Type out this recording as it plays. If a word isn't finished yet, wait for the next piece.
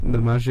The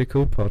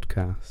magical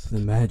podcast. The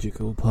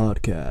magical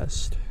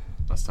podcast.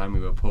 Last time we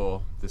were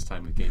poor, this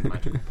time we've gained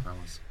magical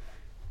powers.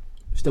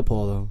 Still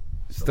poor though.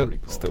 Still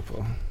pretty poor. Still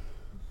poor.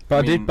 But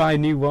I did buy a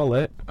new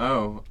wallet.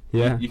 Oh,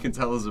 yeah. You can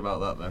tell us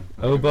about that then.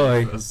 Oh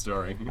boy. First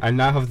story. I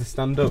now have to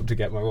stand up to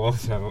get my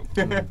wallet out.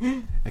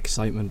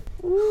 Excitement.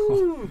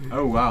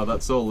 Oh wow,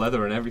 that's all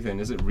leather and everything.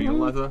 Is it real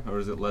leather or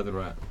is it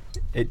leatherette?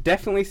 It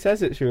definitely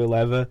says it's real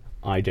leather.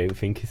 I don't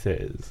think it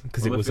is,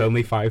 because it was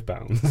only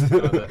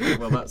 £5.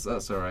 Well,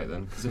 that's all right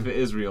then. Because if it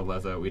is real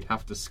leather, we'd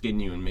have to skin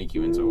you and make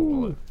you into a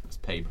wallet. It's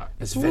payback.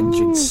 It's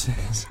vengeance.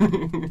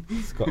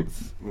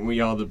 Scots.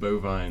 We are the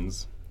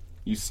bovines.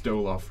 You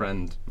stole our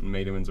friend and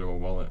made him into a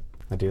wallet.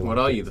 I do. What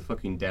like are it. you, the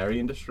fucking dairy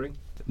industry?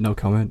 No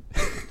comment.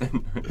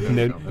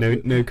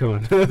 No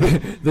comment.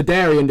 The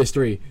dairy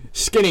industry,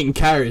 skinning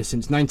cows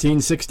since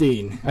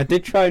 1916. I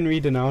did try and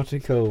read an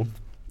article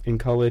in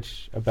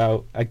college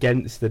about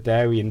against the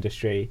dairy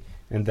industry,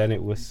 and then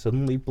it was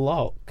suddenly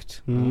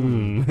blocked.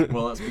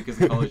 Well, that's because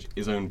the college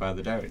is owned by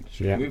the dairy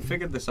industry. Yeah. We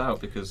figured this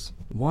out because...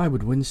 Why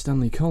would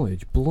Winstanley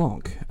College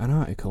block an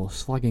article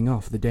slagging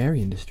off the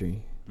dairy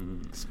industry?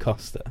 It's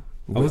Costa. I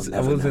We'll was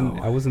never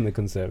know. in the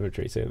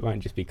conservatory, so it might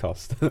just be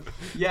Costa.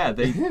 Yeah,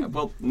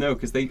 well, no,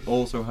 because they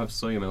also have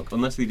soy milk,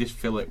 unless they just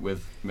fill it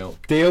with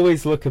milk. They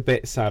always look a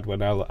bit sad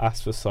when I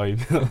ask for soy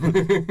milk.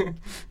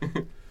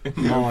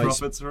 No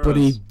profits for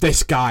Buddy, us.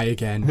 this guy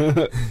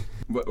again.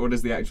 What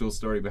is the actual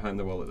story behind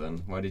the wallet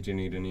then? Why did you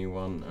need a new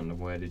one, and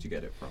where did you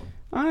get it from?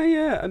 I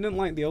didn't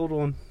like the old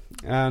one,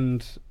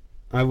 and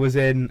I was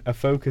in a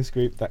focus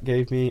group that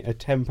gave me a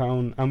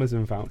 £10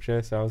 Amazon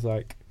voucher, so I was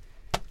like...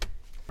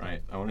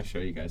 Right, I want to show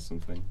you guys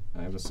something.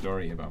 I have a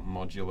story about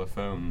modular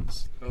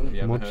phones. Oh. Have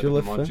you ever heard Modular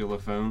of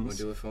modular phones?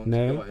 Modular phones.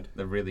 No. Go ahead.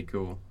 They're really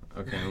cool.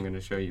 Okay, I'm going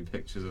to show you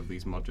pictures of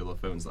these modular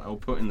phones that I'll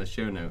put in the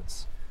show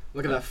notes.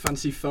 Look at that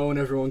fancy phone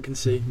everyone can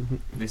see.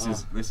 This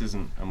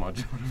isn't a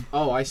modular phone.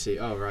 Oh, I see.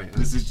 Oh, right.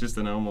 This is just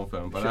a normal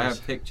phone, but I Sure.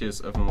 have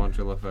pictures of a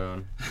modular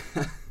phone,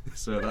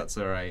 so that's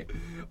alright.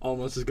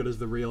 Almost as good as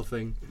the real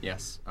thing.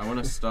 Yes, I want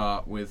to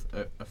start with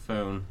a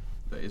phone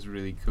that is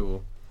really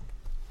cool.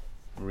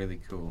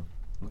 Really cool.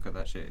 Look at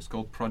that shit. It's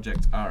called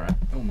Project Ara.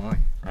 Oh my.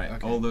 Right,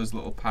 Okay. all those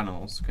little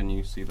panels, can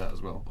you see that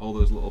as well? All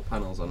those little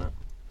panels on it.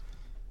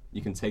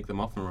 You can take them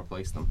off and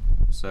replace them.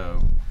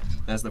 So,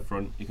 there's the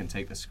front, you can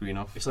take the screen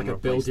off. It's like and a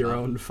replace build your that.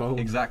 own phone.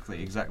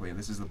 Exactly.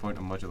 This is the point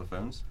of modular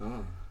phones.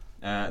 Oh.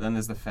 Then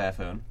there's the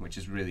Fairphone, which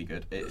is really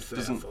good. It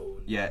doesn't. Fairphone.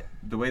 Yeah,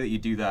 the way that you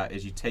do that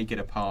is you take it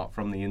apart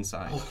from the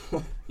inside.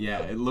 Oh. Yeah,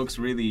 it looks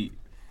really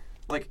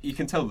like you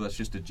can tell that's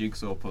just a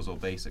jigsaw puzzle.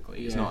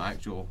 Basically, it's Yeah. not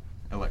actual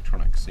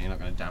electronics, so you're not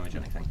going to damage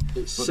anything.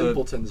 It's But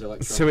simpletons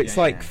electronics. So it's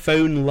Yeah, like yeah.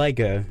 phone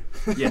Lego.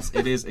 Yes,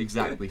 it is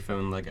exactly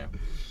phone Lego.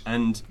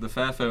 And the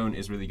Fairphone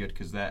is really good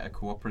because they're a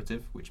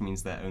cooperative, which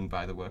means they're owned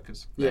by the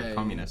workers. They're Yeah,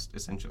 communist,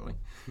 essentially.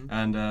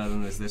 And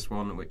then there's this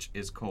one, which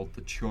is called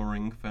the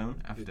Turing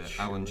phone, after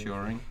Alan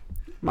Turing.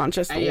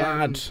 Manchester Hey,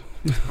 lad.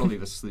 It's probably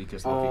the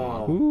sleekest looking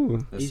Oh. one.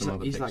 Ooh. There's He's some other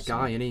that pictures.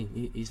 guy, isn't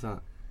he? He's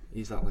that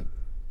like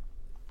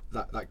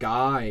that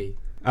guy.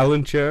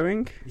 Alan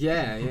Turing?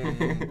 Yeah.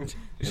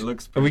 It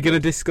looks. Are we pretty going to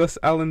good. discuss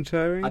Alan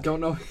Turing? I don't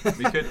know. We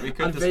could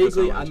I discuss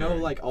vaguely, Alan I know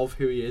Turing. like of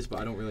who he is, but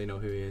I don't really know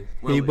who he is.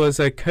 Well, He was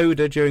a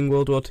coder during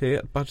World War II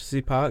at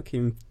Battersea Park.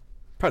 He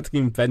practically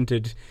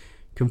invented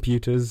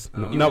computers.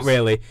 Oh. Not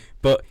really,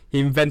 but he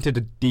invented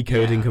a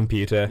decoding Yeah.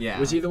 computer. Yeah.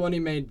 Was he the one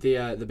who made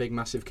the big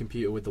massive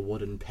computer with the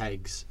wooden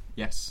pegs?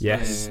 Yes.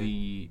 Yes. It's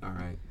the. All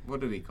right.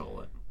 What did he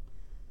call it?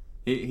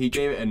 He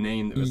gave it a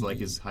name that was like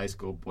his high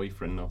school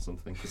boyfriend or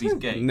something because he's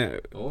gay. No,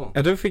 Oh.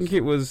 I don't think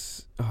it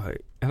was. Oh,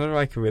 I don't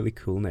like a really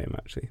cool name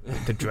actually.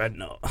 The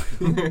Dreadnought.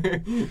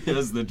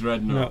 Yes, the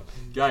Dreadnought.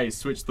 Guys,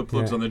 switch the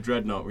plugs Yeah. on the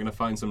Dreadnought. We're gonna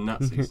find some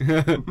Nazis.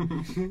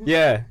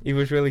 Yeah, he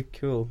was really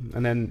cool,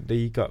 and then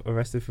he got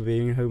arrested for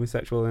being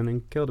homosexual and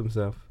then killed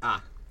himself.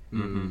 Ah.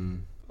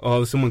 Mhm.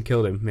 Or someone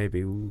killed him,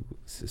 maybe. Ooh, Well,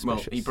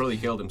 suspicious. he probably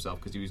killed himself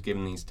because he was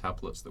given these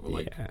tablets that were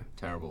like Yeah.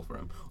 terrible for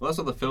him. Well, that's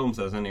what the film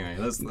says anyway.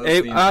 That's I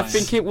entire-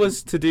 think it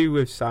was to do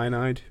with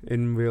cyanide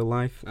in real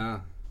life.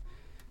 Ah.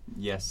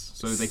 Yes,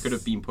 so they could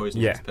have been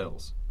poisoned Yeah. with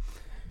pills.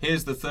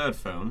 Here's the third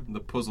phone, the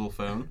puzzle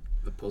phone.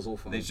 The puzzle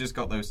phone. It's just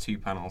got those two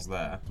panels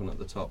there, one at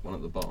the top, one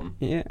at the bottom,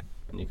 Yeah.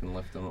 and you can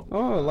lift them up.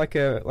 Oh, like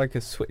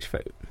a switch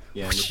phone.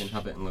 Yeah, and you can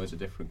have it in loads of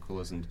different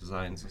colours and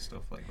designs and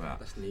stuff like that.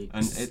 That's neat.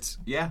 And it's,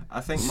 yeah,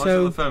 I think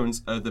So- modular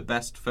phones are the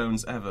best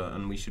phones ever,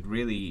 and we should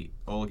really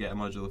all get a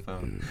modular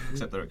phone,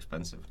 except they're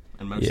expensive,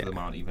 and most Yeah. of them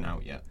aren't even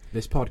out yet.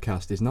 This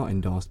podcast is not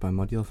endorsed by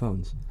modular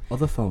phones.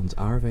 Other phones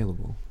are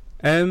available.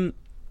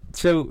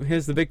 So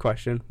here's the big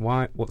question: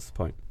 why? What's the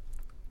point?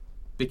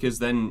 Because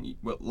then,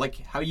 well, like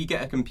how you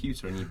get a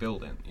computer and you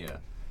build it, yeah.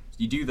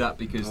 You do that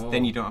because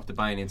then you don't have to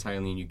buy an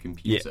entirely new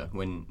computer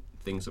when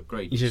things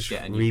upgrade. You just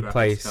get a new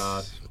replace- graphics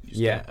card, you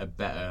just yeah. get a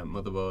better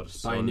motherboard,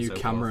 so Buy a on and new so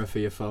camera forth. for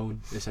your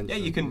phone, Yeah, essentially.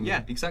 you can.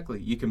 Yeah,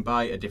 exactly. You can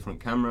buy a different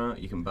camera.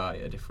 You can buy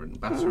a different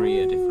battery,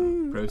 a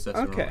different processor, and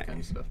all okay. that kind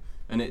of stuff.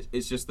 And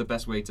it's just the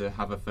best way to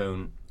have a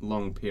phone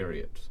long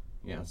period.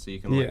 Yeah, so you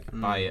can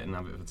buy it and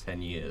have it for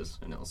 10 years,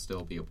 and it'll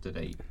still be up to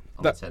date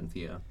on the 10th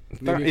year.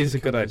 That is a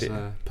good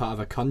idea. Part of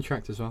a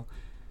contract as well.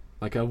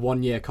 Like a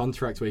 1-year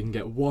contract where you can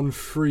get one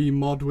free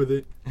mod with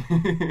it.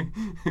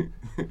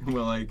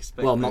 Well, I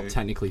expect. Well, not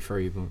technically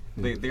free, but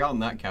they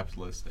aren't that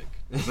capitalistic.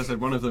 As I said,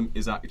 one of them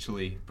is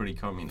actually pretty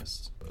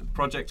communist.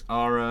 Project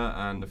Ara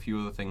and a few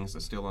other things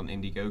are still on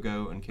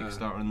Indiegogo and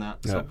Kickstarter and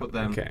that. So I'll put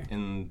them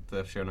in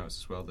the show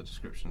notes as well, the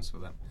descriptions for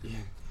them. Yeah.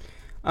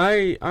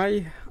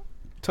 I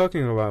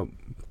talking about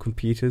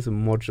computers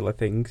and modular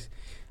things.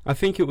 I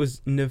think it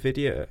was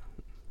NVIDIA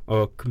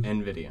or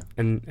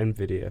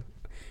NVIDIA.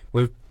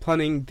 We're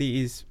planning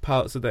these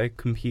parts of their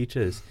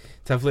computers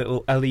to have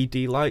little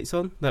LED lights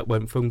on that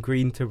went from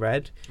green to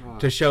red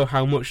to show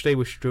how much they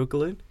were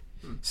struggling.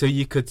 So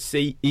you could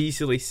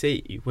easily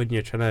see when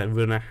you're trying to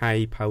run a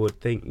high-powered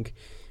thing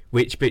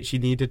which bits you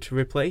needed to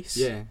replace.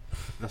 Yeah,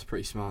 that's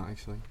pretty smart,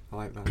 actually. I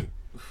like that.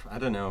 I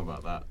don't know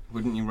about that.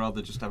 Wouldn't you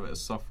rather just have it as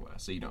software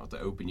so you don't have to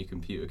open your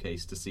computer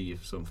case to see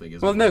if something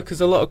is... Well, no,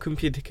 because a lot of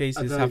computer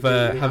cases have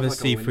a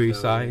see-through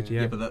side.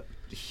 Yeah, but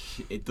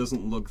it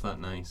doesn't look that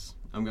nice.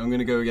 I'm going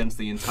to go against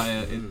the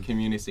entire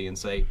community and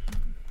say,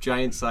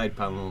 giant side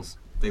panels,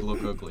 they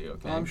look ugly.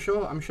 Okay. Well, I'm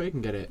sure you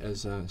can get it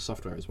as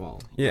software as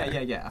well.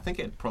 Yeah. I think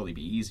it'd probably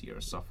be easier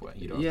as software.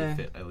 You don't have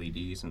to fit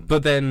LEDs and.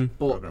 But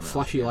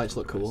flashy lights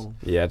look cool.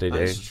 Yeah, they do.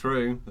 That's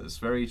true. That's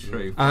very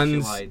true. Flashy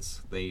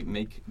lights, they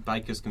make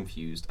bikers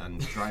confused and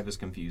drivers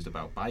confused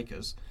about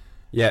bikers.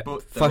 Yeah,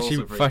 but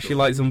flashy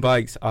lights on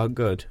bikes are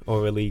good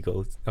or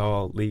illegal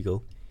or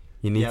legal.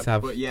 You need to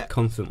have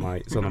constant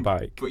lights on a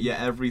bike. But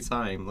every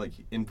time, like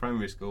in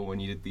primary school when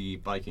you did the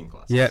biking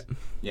classes,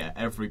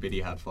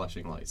 everybody had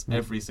flashing lights.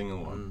 Every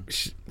single one.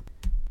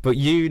 But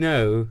you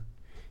know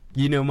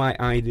my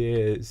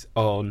ideas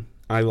on,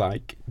 I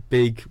like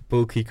big,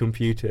 bulky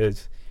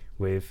computers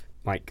with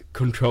like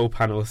control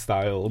panel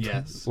styled,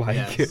 Apollo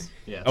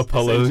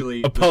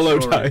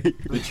type.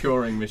 The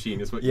Turing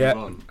machine is what you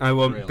want. I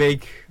want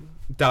big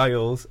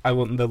dials. I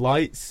want the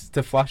lights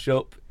to flash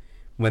up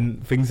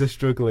when things are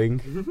struggling.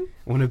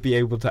 I want to be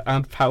able to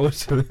add power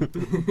to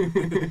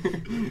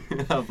them.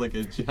 Have like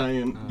a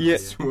giant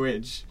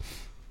switch.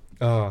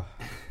 Oh.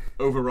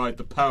 Override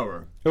the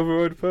power.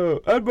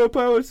 Add more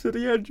power to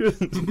the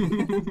engines.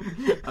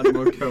 Add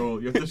more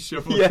coal. You have to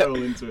shovel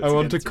coal into it. I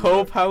want a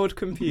coal-powered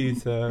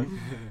computer.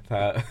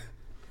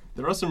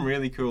 There are some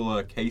really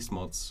cool case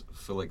mods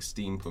for like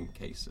steampunk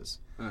cases.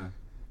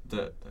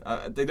 That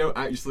they don't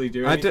actually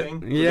do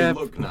anything. They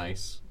look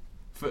nice.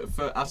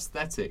 For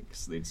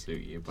aesthetics, they'd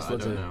suit you, but I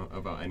don't know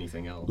about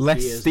anything else.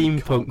 Less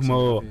steampunk,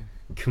 more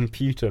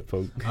computer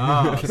punk. So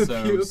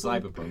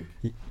cyberpunk.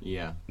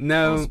 Yeah.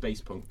 No. Or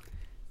space punk.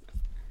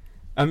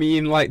 I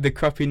mean, like the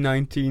crappy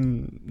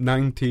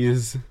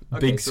 1990s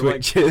big so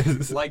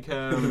switches.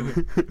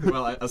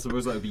 Well, I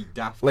suppose that would be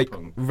Daft like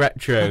Punk.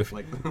 Retro.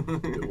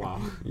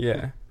 Wow.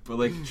 Yeah. But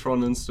like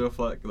Tron and stuff,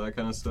 like that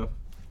kind of stuff.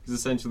 Because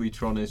essentially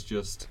Tron is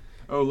just,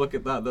 oh, look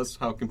at that, that's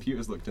how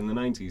computers looked in the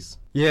 90s.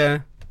 Yeah.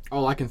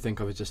 All I can think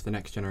of is just the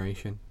next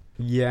generation.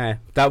 Yeah,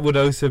 that would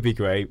also be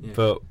great,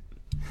 but...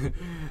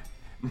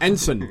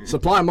 Ensign,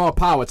 supply more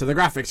power to the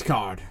graphics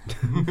card.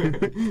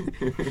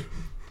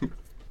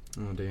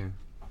 Oh dear.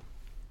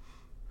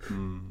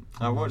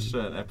 I watched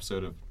an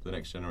episode of The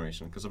Next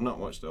Generation, because I've not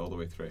watched it all the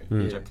way through,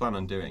 which I plan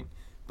on doing.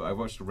 But I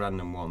watched a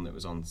random one that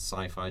was on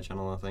Sci-Fi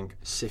Channel, I think.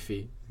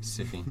 Siffy.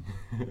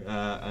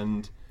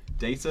 And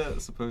Data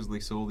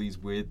supposedly saw these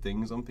weird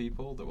things on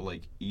people that were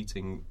like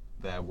eating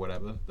their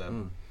whatever,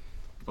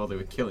 while they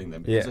were killing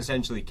them. It was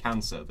essentially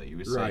cancer that he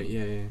was saying. Right,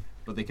 yeah.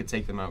 But they could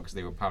take them out because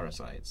they were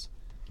parasites.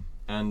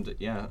 And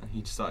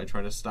he started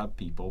trying to stab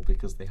people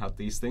because they had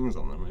these things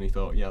on them. And he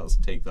thought, let's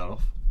take that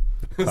off.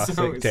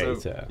 Classic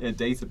Data.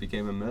 Data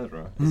became a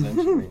murderer,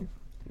 essentially.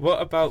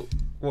 What about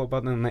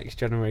the Next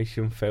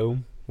Generation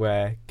film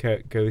where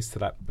Kirk goes to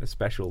that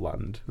special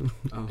land?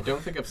 I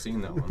don't think I've seen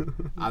that one.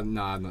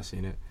 No, I've not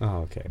seen it.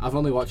 Oh, okay. I've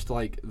only watched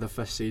like the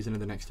first season of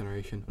The Next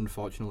Generation,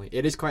 unfortunately.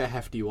 It is quite a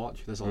hefty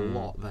watch. There's a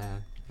lot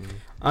there.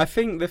 I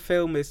think the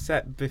film is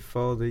set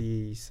before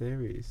the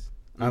series.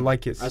 I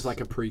like it as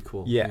like a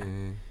prequel. Yeah.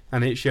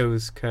 And it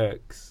shows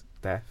Kirk's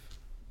death,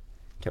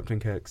 Captain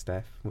Kirk's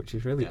death, which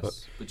is really good.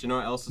 But you know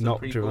what else is a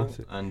prequel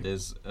dramatic. And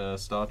is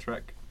Star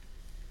Trek?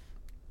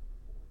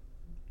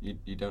 You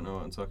don't know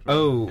what I'm talking about?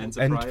 Oh,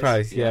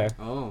 Enterprise, yeah.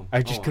 Oh,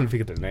 I just couldn't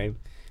figure the name.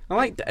 I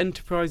like the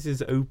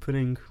Enterprise's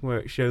opening where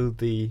it showed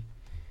the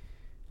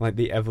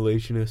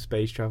evolution of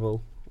space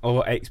travel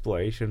or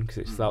exploration, because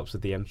it starts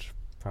with the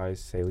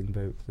Enterprise sailing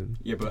boats.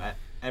 But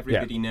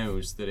everybody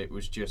knows that it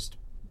was just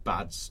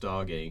bad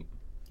Stargate.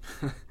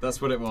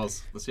 That's what it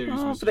was. The series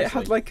was. But it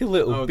had like a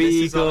little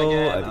beagle,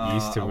 and it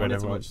used to run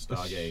around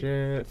Stargate.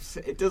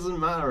 It doesn't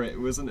matter.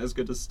 It wasn't as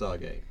good as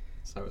Stargate.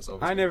 So it's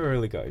I never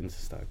really got into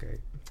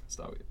Stargate.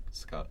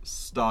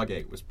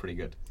 Stargate was pretty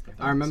good.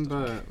 I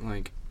remember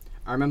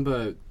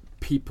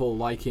people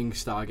liking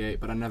Stargate,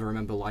 but I never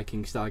remember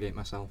liking Stargate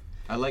myself.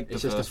 I like the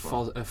It's first just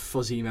one. a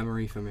fuzzy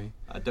memory for me.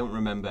 I don't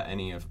remember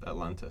any of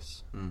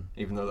Atlantis,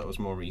 even though that was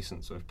more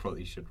recent, so I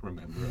probably should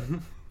remember it.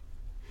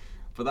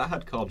 But that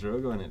had Khal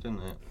Drogo in it,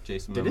 didn't it?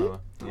 Jason Did Momoa.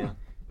 it? Yeah.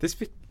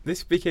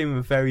 This became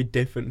a very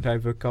different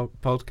type of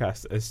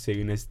podcast as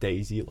soon as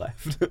Daisy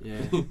left.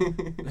 Yeah.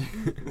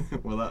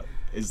 Well,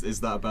 is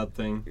that a bad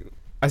thing?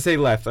 I say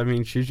left. I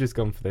mean, she's just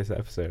gone for this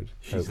episode.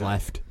 She's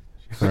left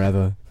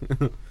forever.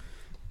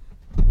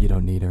 You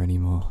don't need her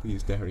anymore.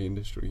 Please, dairy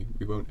industry,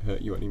 we won't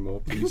hurt you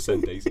anymore. Please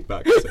send Daisy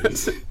back.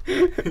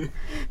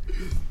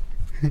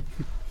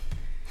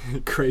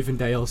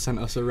 Cravendale sent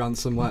us a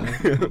ransom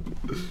letter.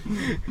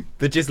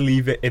 They just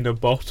leave it in a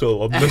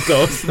bottle on the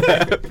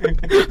doorstep.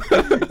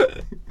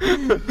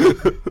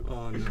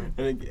 Oh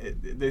no!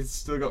 They've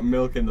still got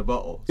milk in the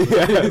bottle. So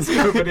Yeah. it's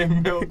covered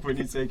in milk when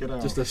you take it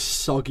out. Just a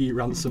soggy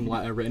ransom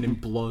letter written in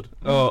blood.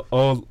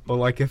 Or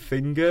like a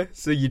finger,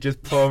 so you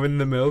just pour in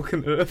the milk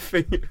and a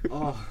finger.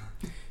 Oh,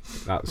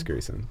 That was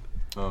gruesome.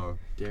 Oh,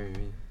 dear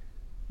me.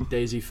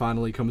 Daisy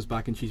finally comes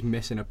back and she's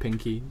missing a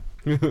pinky.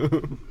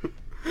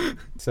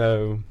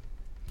 So,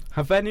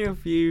 have any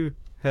of you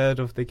heard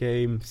of the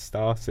game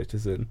Star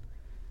Citizen?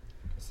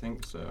 I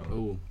think so.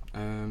 Oh,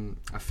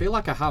 I feel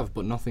like I have,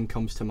 but nothing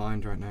comes to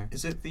mind right now.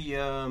 Is it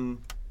the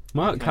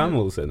Mark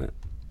Hamill's in it.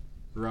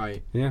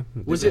 Right. Yeah.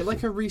 Was it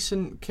like a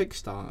recent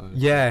Kickstarter?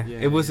 Yeah,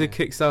 it was a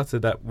Kickstarter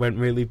that went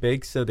really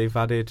big, so they've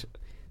added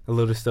a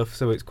load of stuff,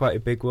 so it's quite a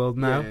big world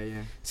now.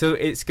 Yeah. So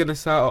it's gonna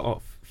start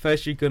off.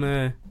 First, you're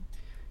gonna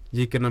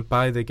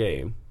buy the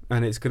game,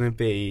 and it's gonna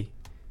be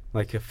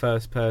like a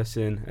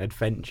first-person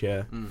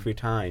adventure through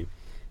time,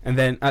 and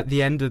then at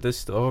the end of the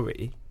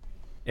story,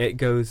 it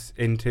goes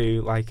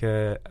into like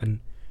an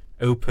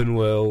open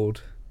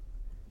world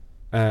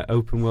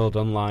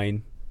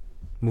online,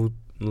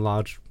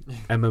 large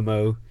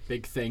MMO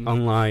big thing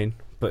online,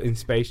 but in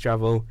space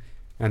travel,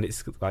 and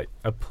it's like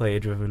a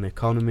player-driven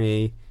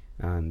economy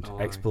and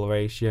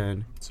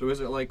exploration. So is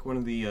it like one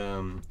of the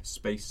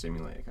space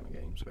simulator kind of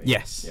games?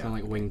 Yes. Yeah,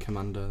 like Wing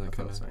Commander, that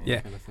kind of so,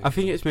 Yeah, kind of thing. I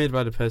think it's made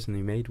by the person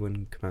who made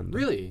Wing Commander.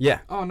 Really? Yeah.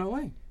 Oh, no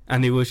way.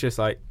 And he was just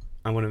like,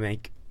 I want to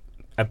make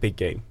a big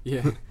game.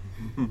 Yeah.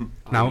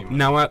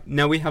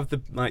 Now we have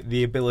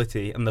the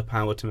ability and the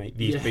power to make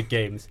these big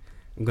games.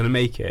 I'm gonna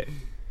make it.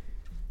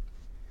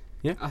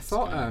 Yeah. I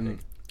thought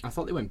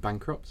they went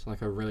bankrupt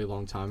like a really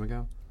long time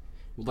ago.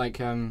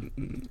 Like I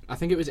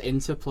think it was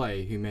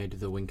Interplay who made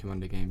the Wing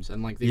Commander games,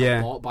 and like they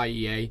got bought by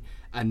EA,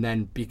 and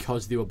then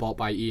because they were bought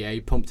by EA,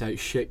 pumped out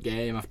shit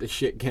game after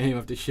shit game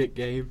after shit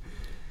game,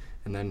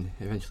 and then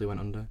eventually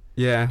went under.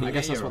 Yeah. I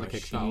guess that's what the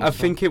Kickstarter was. I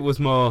think it was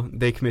more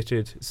they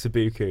committed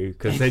Sudoku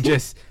because they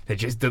just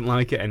didn't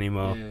like it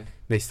anymore. Yeah.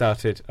 They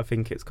started. I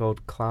think it's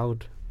called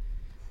Cloud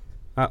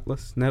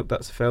Atlas. Nope,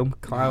 that's a film.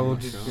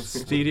 Cloud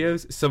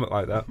Studios, something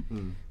like that.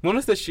 One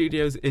of the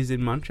studios is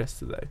in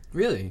Manchester though.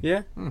 Really?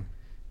 Yeah.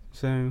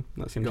 So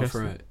that's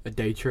interesting. Go for a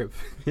day trip.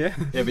 Yeah.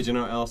 Yeah, but you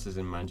know what else is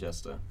in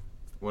Manchester?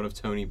 One of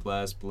Tony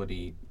Blair's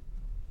bloody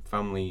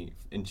family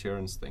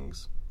insurance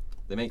things.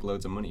 They make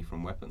loads of money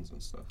from weapons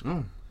and stuff.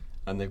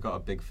 And they've got a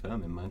big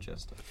firm in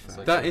Manchester.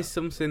 That is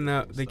something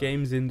that the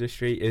games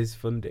industry is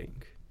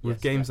funding.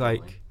 With games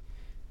like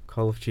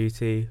Call of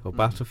Duty or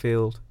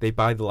Battlefield, they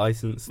buy the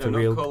license to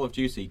not Call of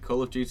Duty.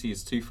 Call of Duty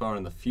is too far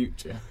in the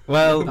future.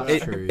 Well,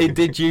 it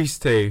did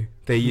used to.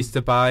 They used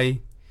to buy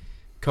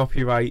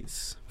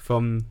copyrights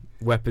from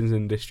weapons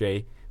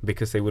industry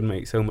because they would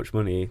make so much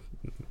money.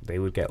 They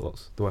would get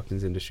lots. The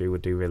weapons industry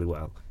would do really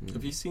well.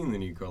 Have you seen the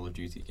new Call of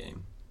Duty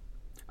game?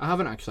 I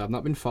haven't actually. I've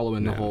not been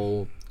following the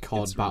whole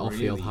COD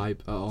Battlefield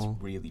hype at all.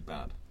 It's really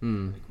bad.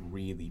 Like,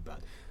 really bad.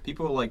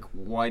 People are like,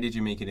 why did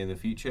you make it in the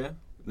future?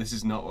 This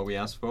is not what we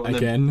asked for.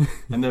 And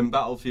then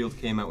Battlefield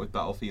came out with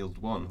Battlefield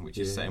 1, which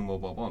is set in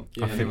World War 1.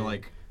 Yeah. And they were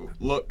like,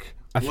 look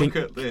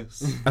at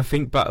this. I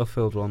think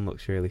Battlefield 1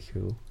 looks really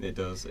cool. It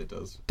does.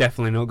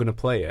 Definitely not going to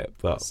play it,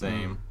 but...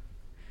 Same.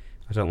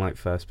 I don't like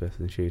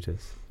first-person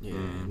shooters. Yeah,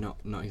 not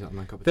exactly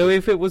my cup of Though tea.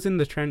 if it was in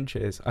the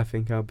trenches, I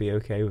think I'll be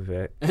okay with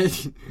it.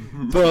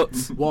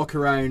 But... walk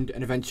around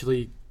and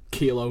eventually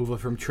keel over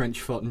from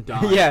trench foot and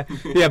die. Yeah,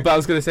 but I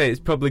was going to say, it's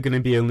probably going to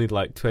be only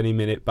like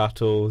 20-minute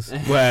battles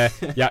where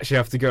you actually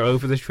have to go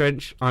over the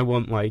trench. I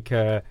want like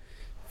a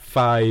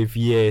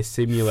 5-year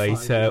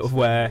simulator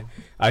where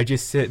I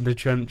just sit in the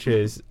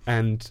trenches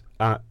and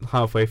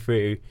halfway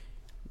through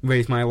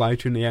raise my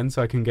lighter in the end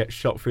so I can get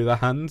shot through the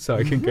hand so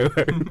I can go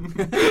home.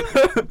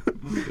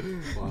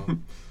 Wow.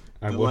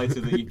 The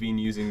lighter that you've been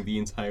using the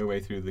entire way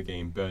through the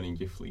game, burning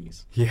your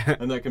fleas. Yeah.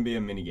 And that can be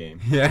a mini game.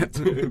 Yeah.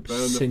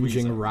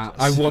 Singeing rats.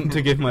 I want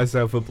to give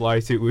myself a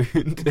blighted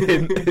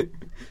wound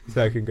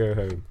so I can go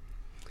home.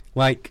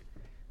 Like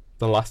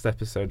the last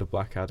episode of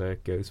Blackadder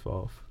goes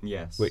forth.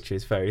 Yes. Which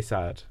is very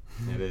sad.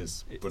 It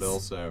is, but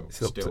also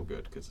still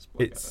good because it's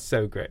Blackadder. It's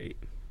so great.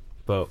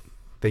 But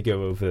they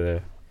go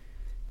over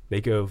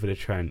the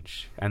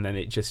trench and then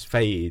it just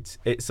fades.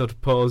 It sort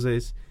of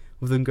pauses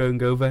with them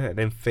going over and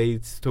then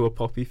fades to a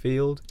poppy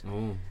field.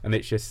 And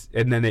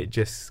then it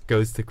just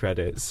goes to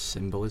credits.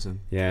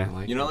 Symbolism. Yeah.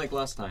 Like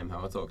last time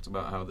how I talked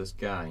about how this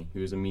guy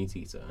who was a meat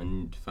eater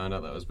and found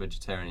out that I was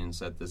vegetarian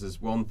said this is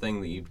one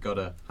thing that you've got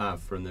to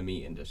have from the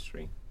meat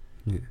industry.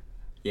 Yeah.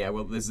 Yeah,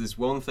 well, there's this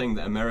one thing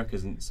that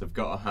Americans have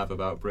got to have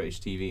about British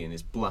TV, and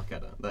it's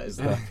Blackadder. That is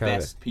the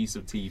best piece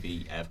of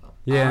TV ever.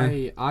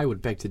 Yeah, I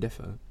would beg to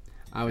differ.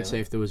 I would say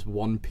if there was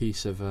one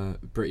piece of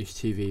British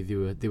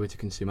TV they were to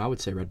consume, I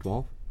would say Red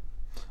Dwarf.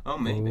 Oh,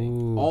 maybe.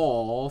 Ooh.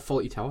 Or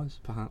Fawlty Towers,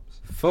 perhaps.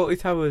 Fawlty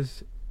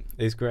Towers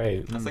is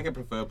great. I think I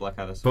prefer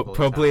Blackadder to But Fawlty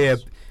probably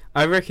Towers.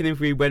 I reckon if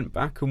we went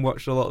back and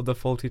watched a lot of the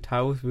Fawlty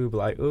Towers, we would be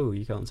like, oh,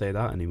 you can't say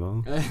that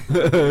anymore. That's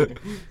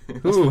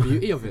the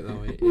beauty of it,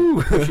 though. It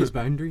pushes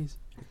boundaries.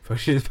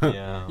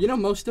 Yeah. You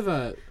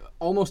know,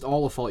 almost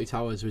all of Fawlty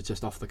Towers was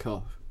just off the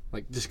cuff.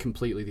 Like, just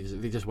completely,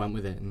 they just went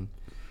with it and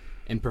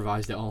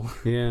improvised it all.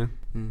 Yeah.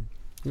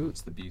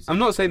 That's the beauty. I'm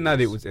not saying that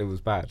it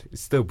was bad.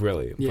 It's still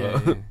brilliant. Yeah,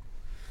 but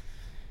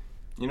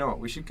You know what?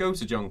 We should go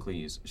to John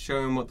Cleese,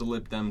 show him what the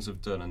Lib Dems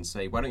have done, and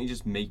say, why don't you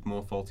just make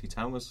more Fawlty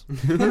Towers?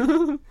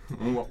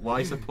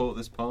 Why support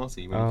this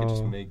party when you could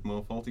just make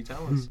more Fawlty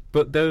Towers?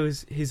 But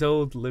his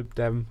old Lib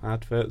Dem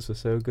adverts were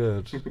so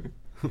good.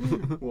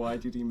 Why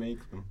did he make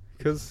them?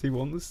 Because he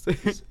wants to.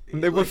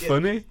 And they were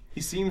funny.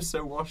 He seems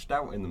so washed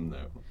out in them,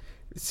 though.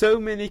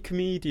 So many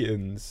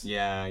comedians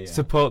Yeah.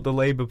 support the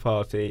Labour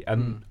Party,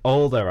 and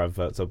all their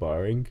adverts are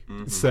boring.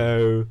 Mm-hmm.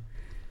 So,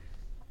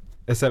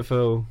 except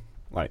for,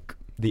 like,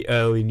 the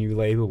early New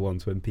Labour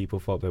ones when people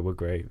thought they were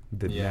great.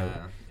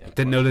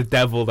 Didn't know the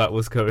devil that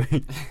was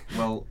coming.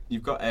 Well,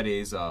 you've got Eddie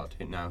Izzard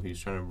now who's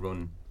trying to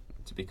run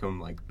to become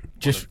like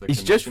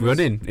he's just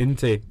running, isn't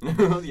he?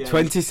 Yeah,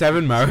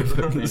 27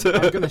 marathons. I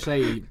was going to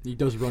say he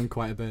does run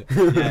quite a bit.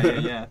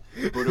 Yeah.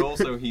 But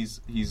also he's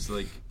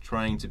like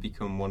trying to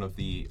become one of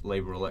the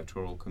Labour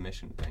Electoral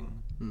Commission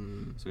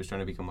thing. So he's trying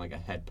to become like a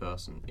head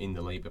person in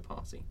the Labour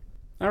Party.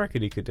 I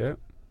reckon he could do it.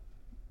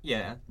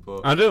 Yeah,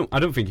 but I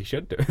don't think he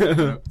should do it. I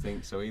don't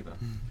think so either.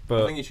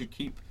 But I think he should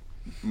keep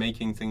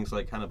making things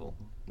like Hannibal,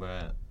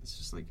 where it's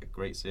just like a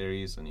great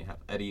series, and you have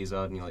Eddie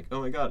Izzard, and you're like, oh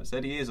my god, it's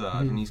Eddie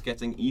Izzard, and he's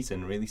getting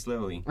eaten really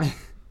slowly.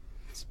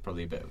 It's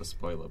probably a bit of a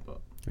spoiler,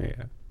 but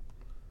yeah,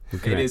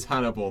 it is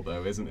Hannibal,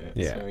 though, isn't it?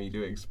 Yeah. So you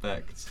do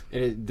expect.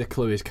 The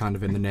clue is kind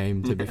of in the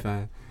name, to be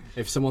fair.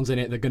 If someone's in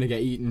it, they're going to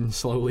get eaten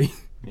slowly.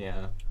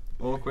 Yeah,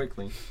 or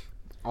quickly.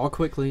 Or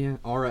quickly, yeah.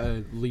 Or at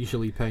a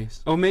leisurely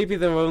pace. or maybe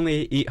they'll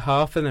only eat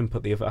half and then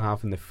put the other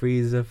half in the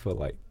freezer for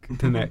like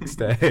the next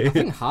day. I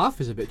think half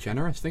is a bit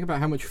generous. Think about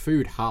how much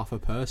food half a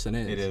person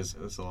is. It is.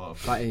 It's a lot of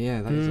food.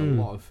 That is a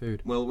lot of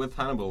food. Well, with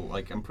Hannibal,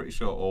 like, I'm pretty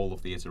sure all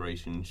of the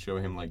iterations show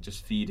him, like,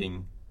 just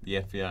feeding the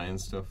FBI and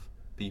stuff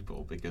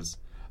people, because...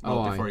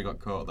 before he got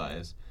caught, that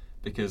is.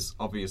 Because,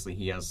 obviously,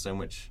 he has so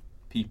much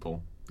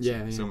people.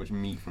 So much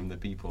meat from the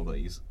people that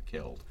he's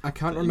killed. I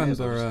can't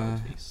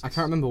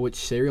remember which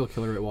serial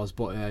killer it was,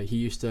 but he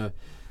used to,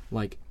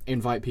 like,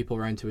 invite people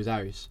around to his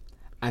house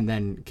and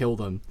then kill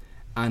them.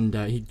 And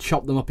he'd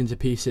chop them up into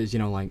pieces,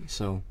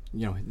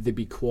 they'd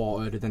be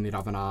quartered, and then they'd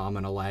have an arm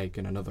and a leg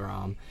and another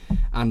arm.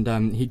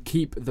 And he'd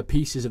keep the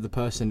pieces of the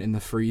person in the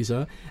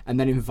freezer and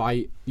then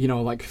invite,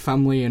 like,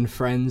 family and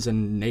friends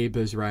and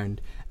neighbours round,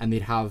 and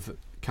they'd have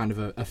kind of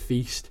a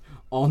feast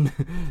on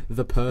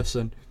the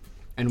person.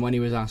 And when he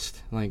was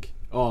asked, like,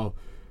 oh,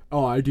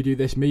 how do you do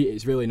this meat?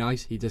 It's really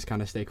nice. He'd just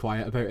kind of stay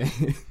quiet about it.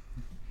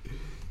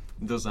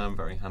 It does sound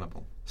very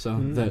Hannibal. So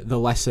the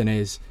lesson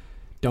is,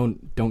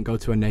 don't go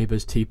to a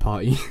neighbour's tea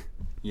party.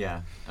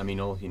 Yeah, I mean,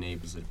 all of your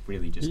neighbours are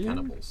really just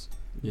cannibals.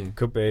 Yeah,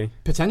 Could be.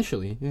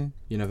 potentially. Yeah,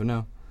 you never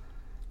know.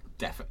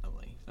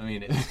 Definitely. I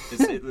mean,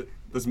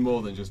 there's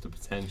more than just a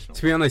potential.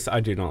 To be honest, I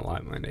do not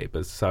like my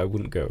neighbours, so I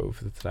wouldn't go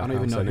over to their house. I don't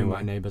even know anyway. who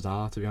my neighbours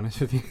are, to be honest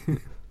with you.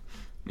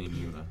 Me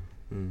neither.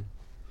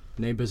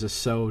 Neighbours are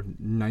so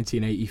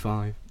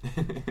 1985.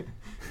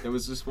 There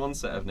was just one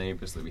set of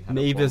neighbours that we had.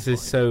 Neighbours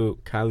is so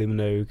Kylie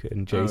Minogue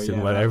and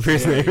Jason, whatever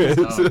his yeah, name is.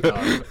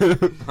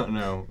 Oh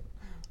no.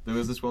 There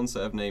was this one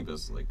set of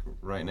neighbours, like,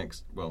 right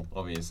next... Well,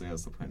 obviously,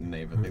 that's the point of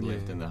neighbour. They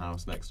lived in the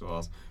house next to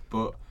ours.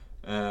 But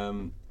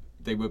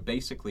they were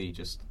basically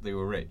they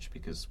were rich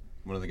because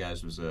one of the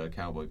guys was a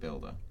cowboy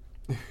builder.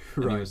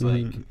 And he was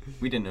like...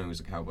 We didn't know he was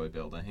a cowboy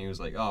builder. He was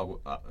like,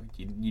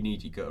 you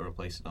need your gutter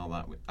replaced and all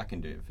that. I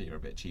can do it for you a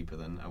bit cheaper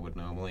than I would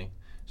normally.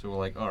 So we're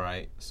like, all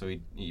right. So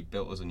he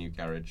built us a new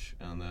garage,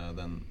 and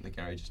then the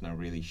garage is now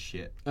really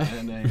shit.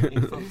 And he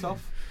fucked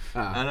off.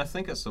 And I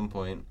think at some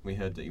point we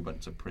heard that he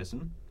went to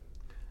prison.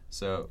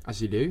 So as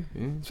you do.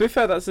 Yeah. To be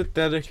fair, that's a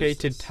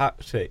dedicated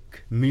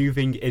tactic.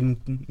 Moving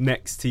in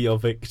next to your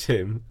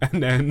victim,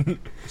 and then...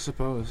 I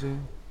suppose, yeah.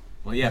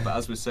 Well, yeah, but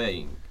as we're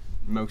saying,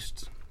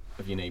 most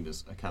of your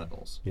neighbours are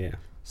cannibals. Yeah.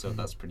 So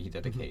that's pretty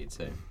dedicated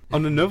too.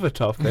 On another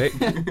topic...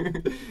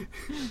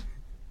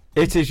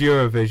 It is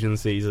Eurovision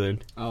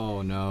season.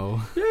 Oh no!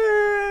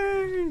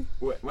 Yay!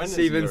 When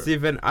Steven, it's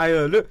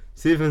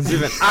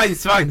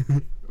fine.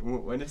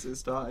 When is it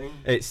starting?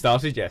 It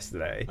started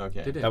yesterday.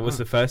 Okay. Did it? That was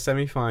the first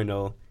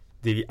semi-final.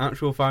 The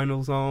actual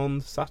finals on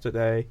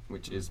Saturday.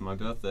 Which is my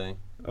birthday.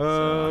 Oh.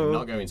 So I'm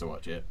not going to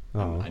watch it.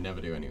 Oh. I never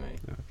do anyway.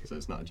 Okay. So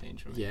it's not a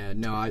change for me. Yeah,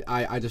 no,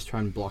 I just try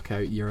and block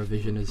out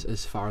Eurovision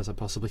as far as I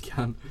possibly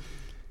can.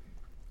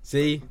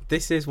 See,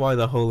 this is why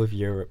the whole of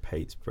Europe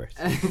hates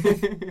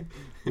Britain.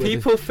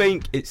 People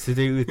think it's to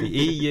do with the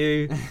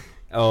EU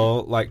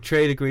or like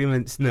trade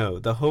agreements. No,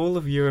 the whole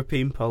of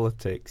European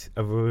politics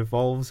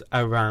revolves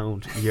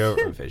around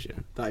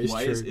Eurovision. That is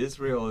Why true. is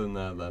Israel in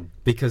there then?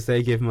 Because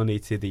they give money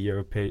to the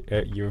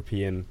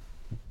European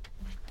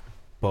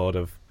Board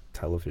of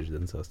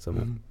Televisions or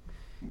something.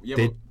 Yeah,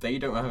 but they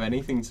don't have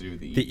anything to do with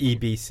the EU. The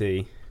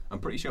EBC. I'm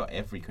pretty sure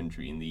every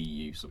country in the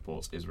EU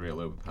supports Israel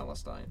over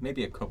Palestine.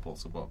 Maybe a couple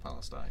support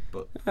Palestine,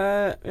 but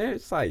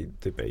it's like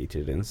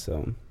debated in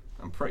some.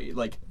 I'm pretty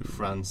like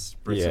France,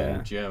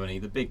 Britain, Germany,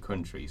 the big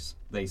countries.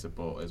 They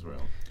support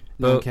Israel.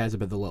 No one cares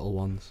about the little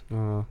ones.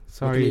 Oh,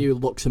 sorry. Look at you,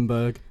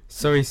 Luxembourg.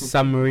 Sorry,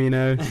 San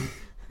Marino.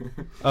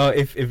 Oh,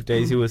 if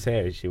Daisy was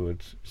here, she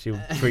would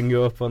bring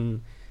you up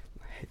on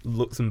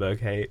Luxembourg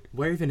hate.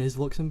 Where even is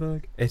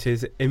Luxembourg? It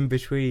is in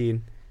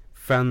between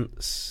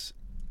France,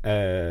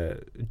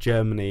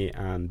 Germany,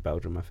 and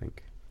Belgium, I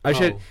think.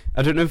 Actually,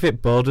 I don't know if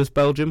it borders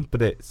Belgium,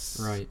 but it's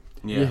right.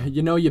 Yeah.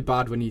 You know you're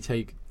bad when you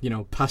take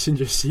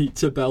passenger seat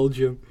to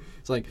Belgium.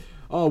 It's like,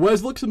 oh,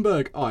 where's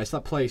Luxembourg? Oh, it's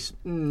that place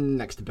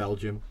next to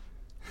Belgium.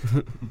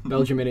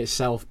 Belgium in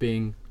itself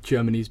being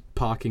Germany's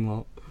parking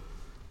lot.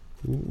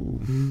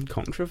 Ooh,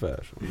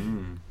 controversial.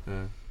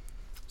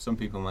 Some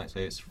people might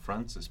say it's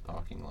France's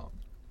parking lot.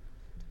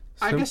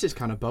 I guess it's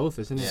kind of both,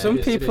 isn't it? Some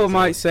people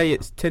might say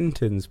it's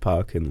Tintin's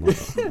parking lot.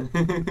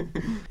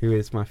 Who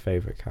is my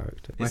favourite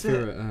character? My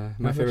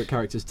favourite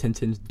character is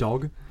Tintin's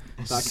dog.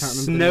 So I can't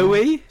remember.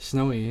 Snowy?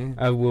 Snowy, yeah.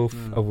 A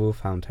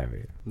wolfhound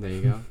terrier. There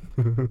you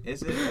go.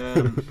 Is it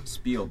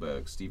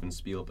Steven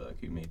Spielberg,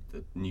 who made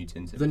the new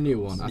Tintin? The new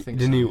one, I think.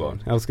 The new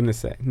one. I was going to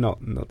say, not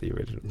the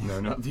original.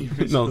 No, not the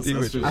original. Not the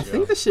original. I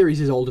think the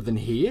series is older than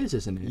he is,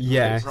 isn't it?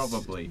 Yes.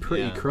 Probably.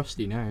 Pretty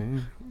crusty now.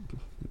 Yeah.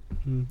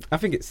 I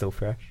think it's still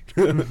fresh.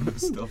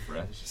 Still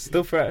fresh.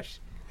 Still fresh.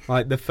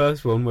 Like the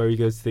first one where he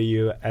goes to the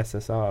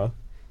USSR,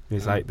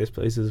 he's like, this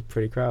place is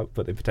pretty crap,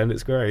 but they pretend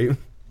it's great.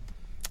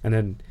 And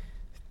then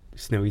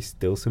Snowy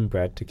steals some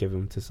bread to give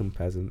them to some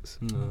peasants.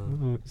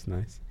 Oh, it's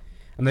nice.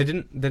 And they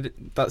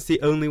didn't. That's the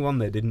only one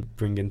they didn't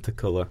bring into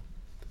colour,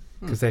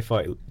 because they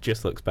thought it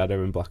just looks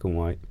better in black and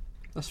white.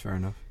 That's fair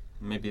enough.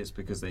 Maybe it's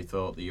because they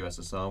thought the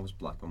USSR was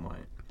black and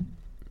white.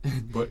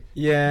 But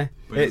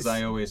as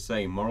I always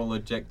say, moral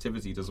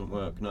objectivity doesn't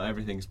work. Not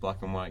everything's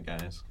black and white,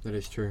 guys. That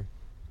is true.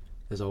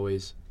 There's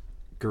always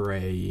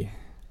grey.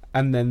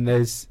 And then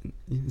there's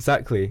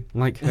exactly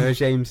like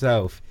Hergé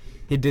himself.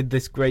 He did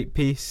this great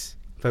piece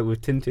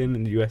with Tintin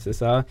in the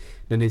USSR.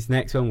 Then his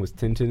next one was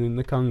Tintin in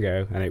the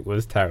Congo, and it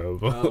was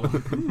terrible.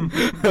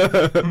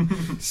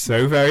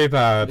 So very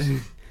bad,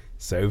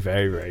 so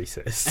very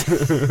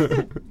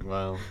racist.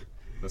 Well,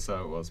 that's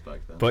how it was back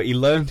then. But he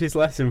learned his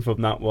lesson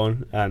from that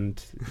one,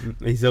 and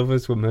his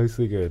others were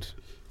mostly good.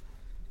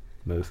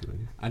 Mostly.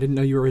 I didn't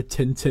know you were a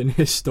Tintin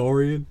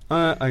historian.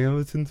 I am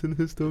a Tintin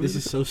historian. This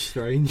is so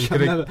strange.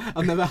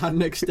 I've never had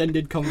an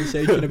extended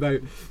conversation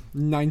about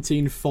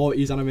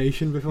 1940s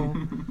animation before.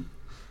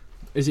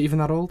 Is it even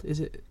that old? Is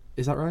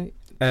that right?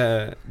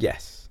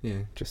 Yes.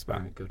 Yeah. Just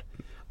about. Right, good.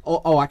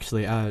 Oh,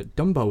 actually,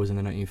 Dumbo was in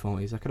the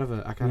 1940s. I could have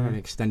an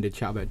extended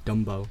chat about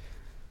Dumbo.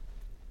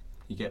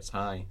 He gets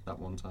high that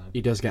one time.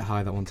 He does get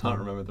high that one time. Can't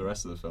remember the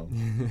rest of the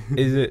film.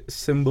 Is it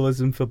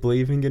symbolism for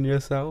believing in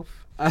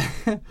yourself?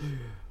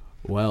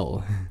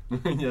 Well,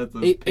 yeah,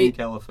 the pink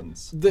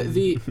elephants.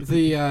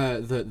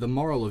 The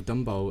moral of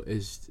Dumbo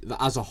is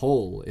that as a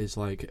whole is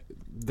like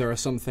there are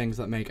some things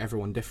that make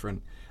everyone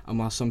different, and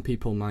while some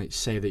people might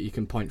say that you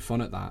can point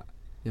fun at that,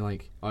 you're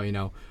like,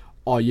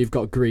 you've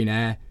got green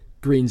hair,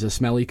 green's a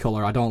smelly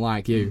colour, I don't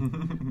like you.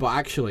 But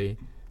actually,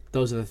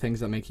 those are the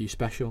things that make you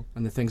special,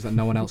 and the things that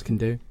no one else can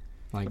do.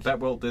 Like, I bet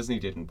Walt Disney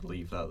didn't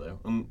believe that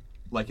though,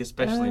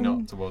 especially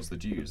not towards the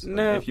Jews.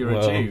 No, if you're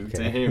a Jew,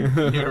 to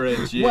him, you're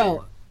a Jew.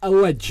 Well,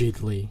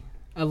 allegedly,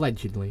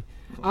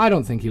 I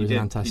don't think he was an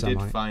anti-Semite.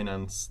 He did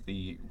finance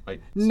the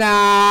white.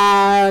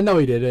 No,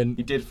 he didn't.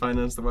 He did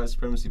finance the white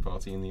supremacy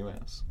party in the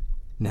US.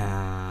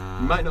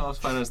 Nah. He might not have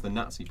financed the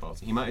Nazi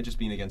party. He might have just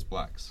been against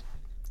blacks.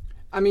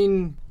 I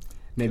mean,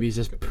 maybe he's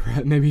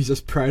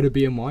just proud of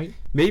being white.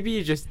 Maybe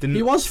he just didn't.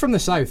 He was from the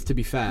South, to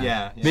be fair.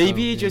 Yeah.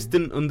 Maybe he just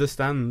didn't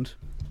understand.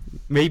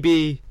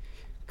 Maybe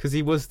because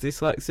he was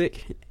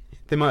dyslexic,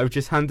 they might have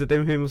just handed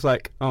him. He was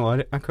like,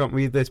 "Oh, I can't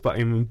read this, but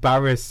I'm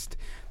embarrassed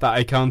that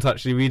I can't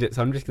actually read it,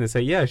 so I'm just going to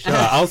say, yeah, sure,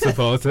 I'll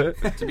support it."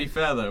 To be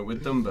fair though,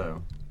 with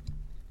Dumbo,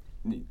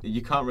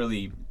 you can't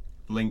really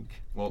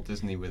link Walt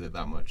Disney with it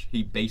that much.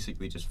 He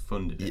basically just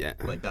funded it. Yeah.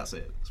 Like that's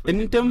it.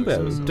 In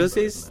Dumbo,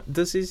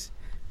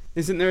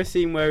 isn't there a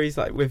scene where he's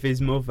like with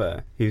his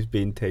mother who's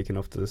been taken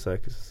off to the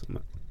circus or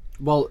something?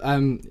 Well,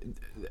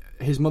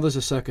 his mother's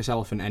a circus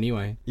elephant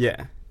anyway.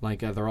 Yeah.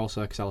 Like they're all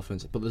circus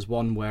elephants, but there's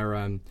one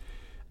where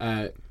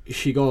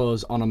she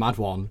goes on a mad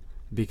one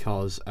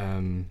because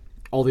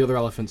all the other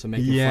elephants are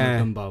making fun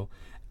of Dumbo,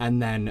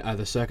 and then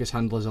the circus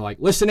handlers are like,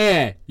 "Listen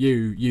here,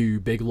 you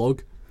big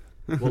lug,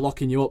 we're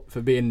locking you up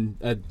for being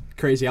a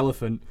crazy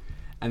elephant,"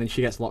 and then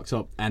she gets locked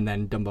up, and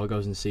then Dumbo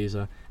goes and sees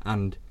her,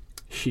 and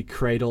she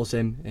cradles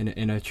him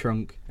in her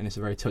trunk, and it's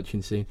a very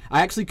touching scene.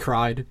 I actually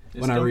cried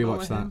when I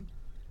rewatched that.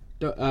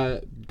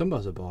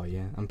 Dumbo's a boy,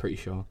 yeah, I'm pretty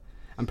sure.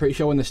 I'm pretty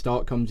sure when the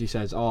stork comes, he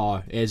says,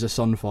 "Oh, here's a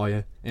son for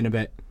you," in a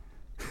bit.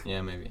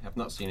 Yeah, maybe. I've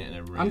not seen it in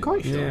a really I'm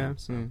quite sure. Yeah.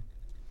 So.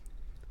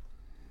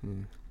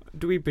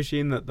 Do we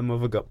presume that the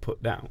mother got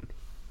put down?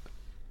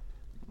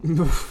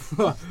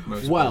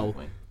 Well,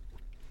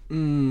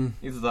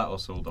 either that or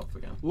sold off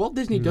again. Walt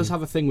Disney does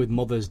have a thing with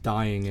mothers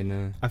dying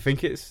in. I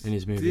think it's in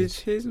his movies.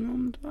 Did his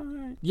mum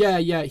die?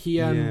 Yeah. He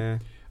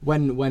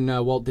when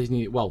Walt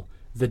Disney, well,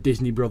 the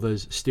Disney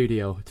Brothers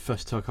studio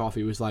first took off,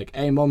 he was like,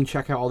 "Hey, Mum,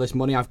 check out all this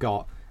money I've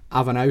got.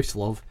 Have an house,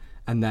 love."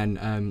 And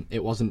then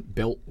it wasn't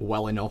built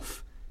well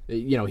enough.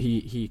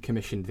 He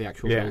commissioned the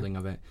actual building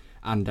of it,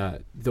 and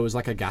there was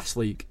like a gas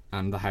leak,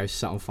 and the house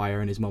set on fire,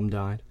 and his mum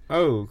died.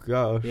 Oh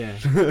gosh. Yeah,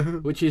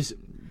 which is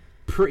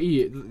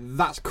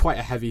that's quite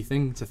a heavy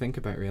thing to think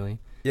about, really.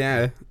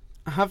 Yeah.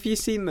 Have you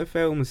seen the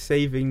film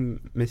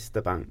Saving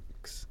Mr.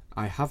 Banks?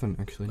 I haven't,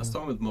 actually. That's the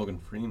one with Morgan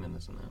Freeman,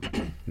 isn't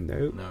it?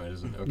 No. No, it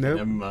isn't. Okay, nope.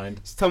 Never mind.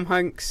 It's Tom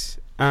Hanks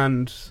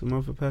and some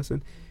other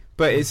person.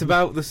 But it's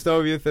about the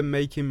story of them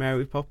making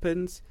Mary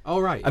Poppins. Oh,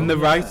 right. And the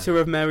writer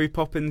of Mary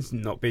Poppins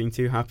not being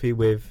too happy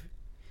with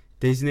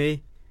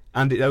Disney.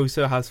 And it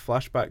also has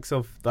flashbacks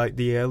of like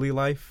the early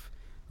life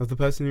of the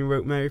person who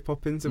wrote Mary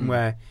Poppins and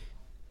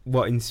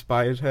what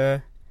inspired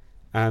her.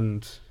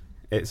 And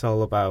it's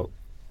all about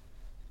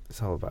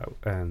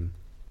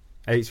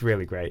it's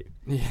really great.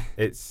 Yeah.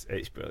 It's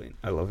brilliant.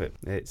 I love it.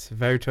 It's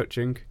very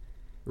touching.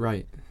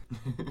 Right.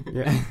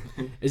 Yeah.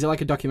 Is it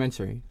like a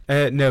documentary?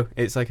 No,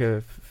 it's like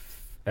an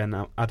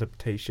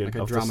adaptation like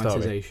a of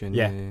dramatization. The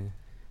story. Yeah.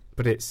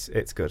 But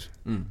it's good.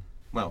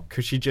 Well,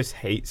 because she just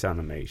hates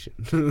animation.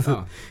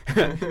 Oh.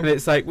 And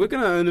it's like, we're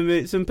going to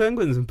animate some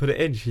penguins and put it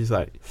in. She's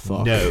like,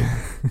 fuck. No,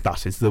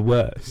 that is the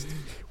worst.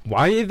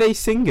 Why are they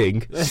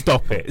singing?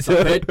 Stop it.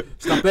 Stop it.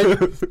 Stop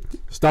it.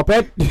 Stop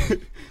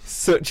it.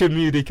 Such a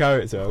moody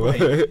character.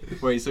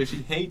 Wait, so she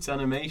hates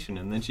animation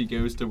and then she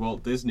goes to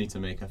Walt Disney to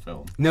make a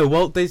film? No,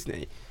 Walt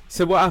Disney.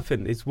 So what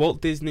happened is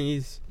Walt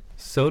Disney's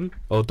son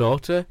or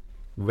daughter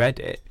read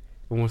it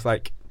and was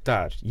like,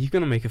 Dad, you're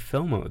going to make a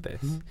film out of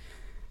this. Mm-hmm.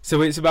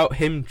 So it's about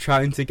him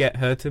trying to get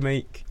her to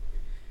make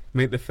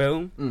the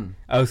film.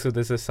 Also,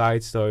 there's a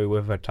side story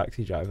with a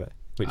taxi driver,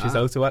 which is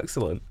also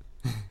excellent.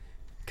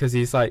 Because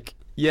he's like,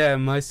 yeah,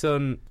 my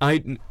son,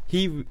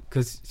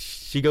 because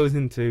she goes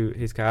into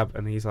his cab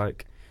and he's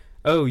like,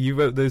 oh, you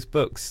wrote those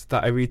books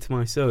that I read to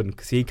my son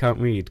because he can't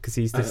read because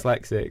he's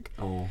dyslexic.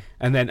 Oh.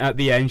 And then at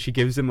the end she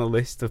gives him a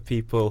list of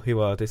people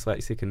who are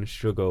dyslexic and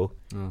struggle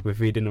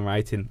with reading and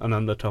writing, and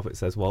on the top it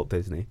says Walt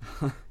Disney.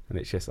 And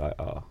it's just like,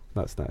 oh,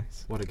 that's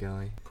nice. What a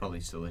guy. Probably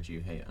still a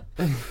Jew hater.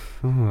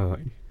 Oh,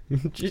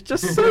 you're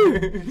just so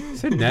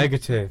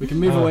negative. We can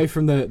move away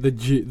from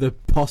the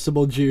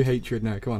possible Jew hatred now. Come